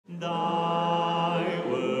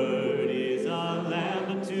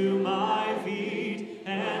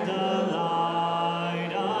a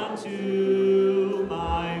light unto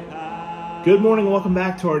my path. Good morning and welcome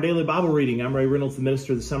back to our daily Bible reading. I'm Reynolds, the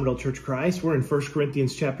minister of the Somerville Church of Christ. We're in 1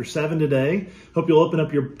 Corinthians chapter 7 today. Hope you'll open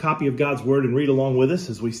up your copy of God's Word and read along with us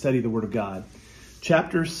as we study the Word of God.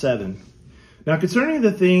 Chapter 7. Now concerning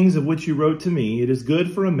the things of which you wrote to me, it is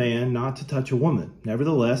good for a man not to touch a woman.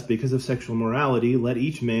 Nevertheless, because of sexual immorality, let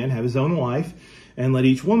each man have his own wife, and let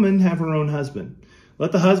each woman have her own husband.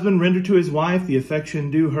 Let the husband render to his wife the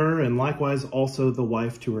affection due her, and likewise also the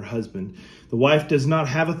wife to her husband. The wife does not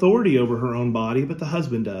have authority over her own body, but the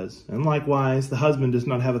husband does. And likewise, the husband does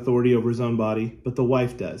not have authority over his own body, but the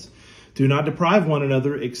wife does. Do not deprive one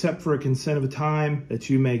another, except for a consent of a time, that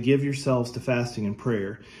you may give yourselves to fasting and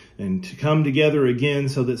prayer, and to come together again,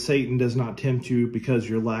 so that Satan does not tempt you because of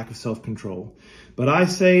your lack of self-control. But I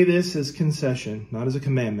say this as concession, not as a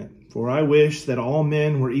commandment. For I wish that all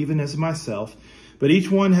men were even as myself, but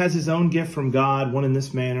each one has his own gift from God, one in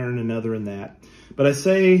this manner and another in that. But I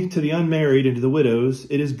say to the unmarried and to the widows,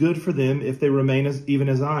 it is good for them if they remain even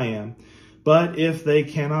as I am. But if they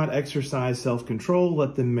cannot exercise self-control,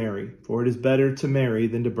 let them marry, for it is better to marry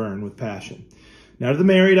than to burn with passion. Now to the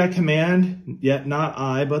married I command, yet not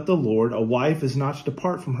I, but the Lord, a wife is not to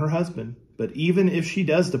depart from her husband. But even if she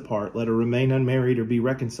does depart, let her remain unmarried or be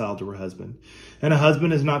reconciled to her husband. And a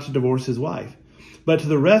husband is not to divorce his wife. But to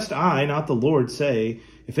the rest I, not the Lord, say,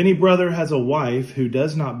 if any brother has a wife who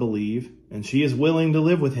does not believe, and she is willing to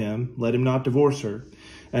live with him, let him not divorce her.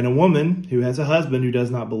 And a woman who has a husband who does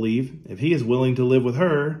not believe, if he is willing to live with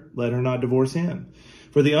her, let her not divorce him.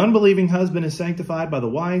 For the unbelieving husband is sanctified by the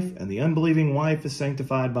wife, and the unbelieving wife is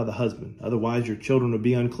sanctified by the husband. Otherwise your children would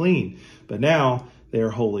be unclean, but now they are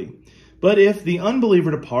holy. But if the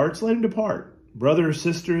unbeliever departs, let him depart. Brother or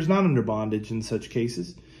sister is not under bondage in such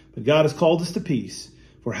cases, but God has called us to peace.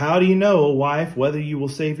 For how do you know, O wife, whether you will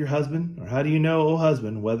save your husband? Or how do you know, O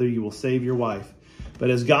husband, whether you will save your wife?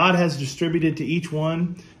 But as God has distributed to each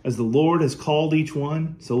one, as the Lord has called each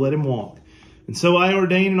one, so let him walk. And so I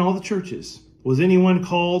ordain in all the churches. Was anyone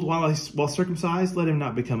called while circumcised? Let him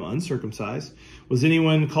not become uncircumcised. Was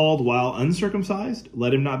anyone called while uncircumcised?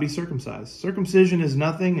 Let him not be circumcised. Circumcision is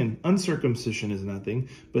nothing, and uncircumcision is nothing,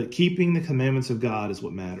 but keeping the commandments of God is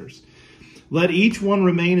what matters. Let each one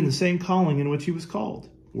remain in the same calling in which he was called.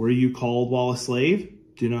 Were you called while a slave?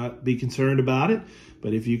 Do not be concerned about it.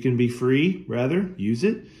 But if you can be free, rather, use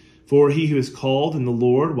it. For he who is called in the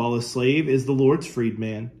Lord while a slave is the Lord's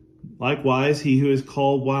freedman. Likewise, he who is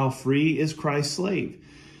called while free is Christ's slave.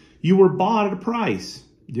 You were bought at a price.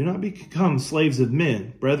 Do not become slaves of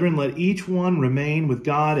men. Brethren, let each one remain with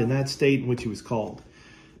God in that state in which he was called.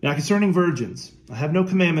 Now concerning virgins, I have no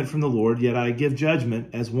commandment from the Lord, yet I give judgment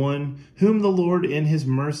as one whom the Lord in his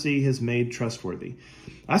mercy has made trustworthy.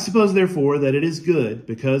 I suppose, therefore, that it is good,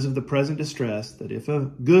 because of the present distress, that it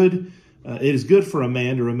is good for a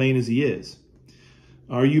man to remain as he is.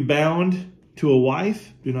 Are you bound to a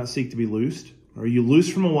wife? Do not seek to be loosed. Are you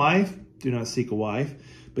loosed from a wife? Do not seek a wife.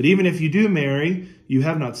 But even if you do marry, you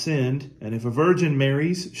have not sinned. And if a virgin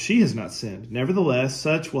marries, she has not sinned. Nevertheless,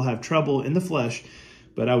 such will have trouble in the flesh,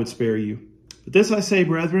 but I would spare you. But this I say,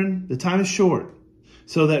 brethren, the time is short,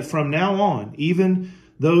 so that from now on, even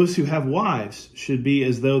those who have wives should be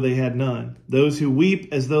as though they had none. Those who weep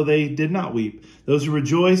as though they did not weep. Those who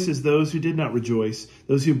rejoice as those who did not rejoice.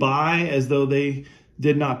 Those who buy as though they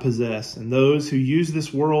did not possess. And those who use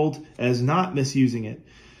this world as not misusing it.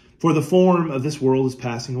 For the form of this world is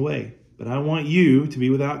passing away. But I want you to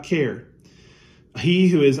be without care. He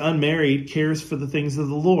who is unmarried cares for the things of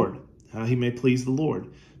the Lord, how he may please the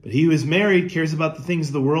Lord. But he who is married cares about the things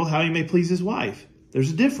of the world, how he may please his wife.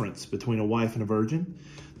 There's a difference between a wife and a virgin.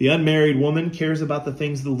 The unmarried woman cares about the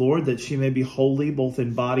things of the Lord, that she may be holy both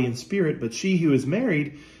in body and spirit. But she who is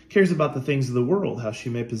married cares about the things of the world, how she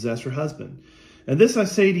may possess her husband. And this I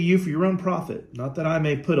say to you for your own profit, not that I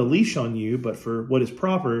may put a leash on you, but for what is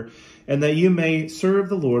proper, and that you may serve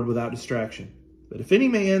the Lord without distraction. But if any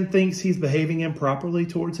man thinks he's behaving improperly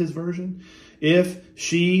towards his virgin, if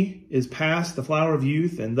she is past the flower of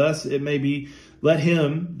youth, and thus it may be, let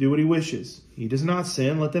him do what he wishes. He does not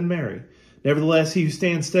sin, let them marry. Nevertheless, he who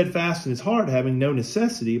stands steadfast in his heart, having no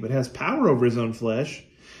necessity, but has power over his own flesh,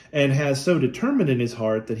 and has so determined in his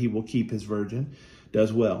heart that he will keep his virgin,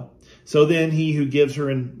 does well. So then he who gives her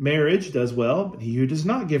in marriage does well, but he who does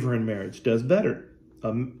not give her in marriage does better.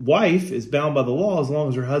 A wife is bound by the law as long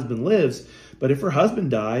as her husband lives, but if her husband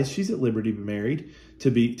dies, she's at liberty to be married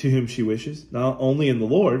to whom she wishes, not only in the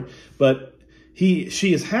Lord, but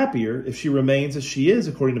she is happier if she remains as she is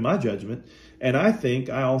according to my judgment, and I think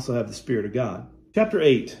I also have the Spirit of God. Chapter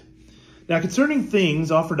 8. Now, concerning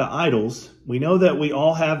things offered to idols, we know that we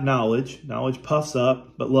all have knowledge. Knowledge puffs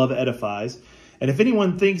up, but love edifies. And if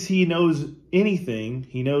anyone thinks he knows anything,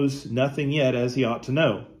 he knows nothing yet as he ought to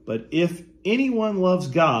know. But if anyone loves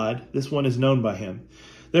God, this one is known by him.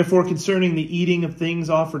 Therefore, concerning the eating of things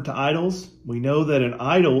offered to idols, we know that an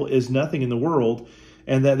idol is nothing in the world,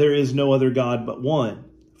 and that there is no other God but one.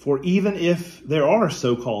 For even if there are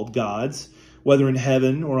so-called gods, whether in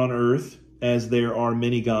heaven or on earth, as there are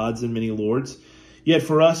many gods and many lords, yet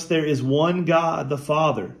for us there is one God, the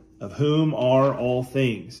Father, of whom are all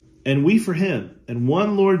things, and we for him, and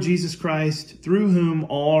one Lord Jesus Christ, through whom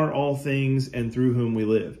are all things, and through whom we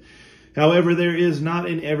live. However, there is not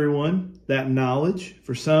in everyone that knowledge,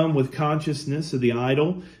 for some with consciousness of the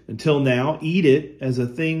idol until now eat it as a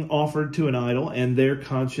thing offered to an idol, and their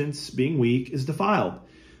conscience, being weak, is defiled.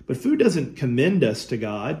 But food doesn't commend us to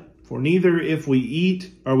God, for neither if we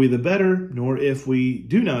eat are we the better, nor if we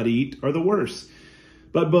do not eat are the worse.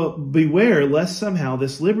 But beware lest somehow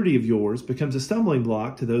this liberty of yours becomes a stumbling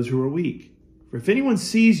block to those who are weak. For if anyone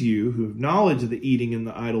sees you who have knowledge of the eating in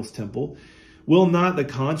the idol's temple, will not the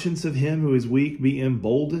conscience of him who is weak be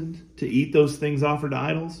emboldened to eat those things offered to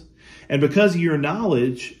idols? And because of your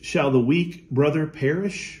knowledge shall the weak brother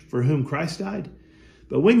perish for whom Christ died?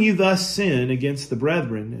 But when you thus sin against the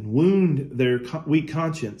brethren and wound their weak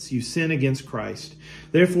conscience, you sin against Christ.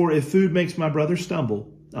 Therefore, if food makes my brother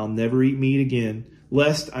stumble, I'll never eat meat again,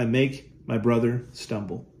 lest I make my brother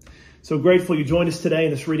stumble. So grateful you joined us today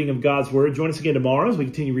in this reading of God's Word. Join us again tomorrow as we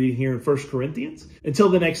continue reading here in 1 Corinthians. Until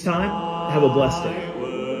the next time, have a blessed day.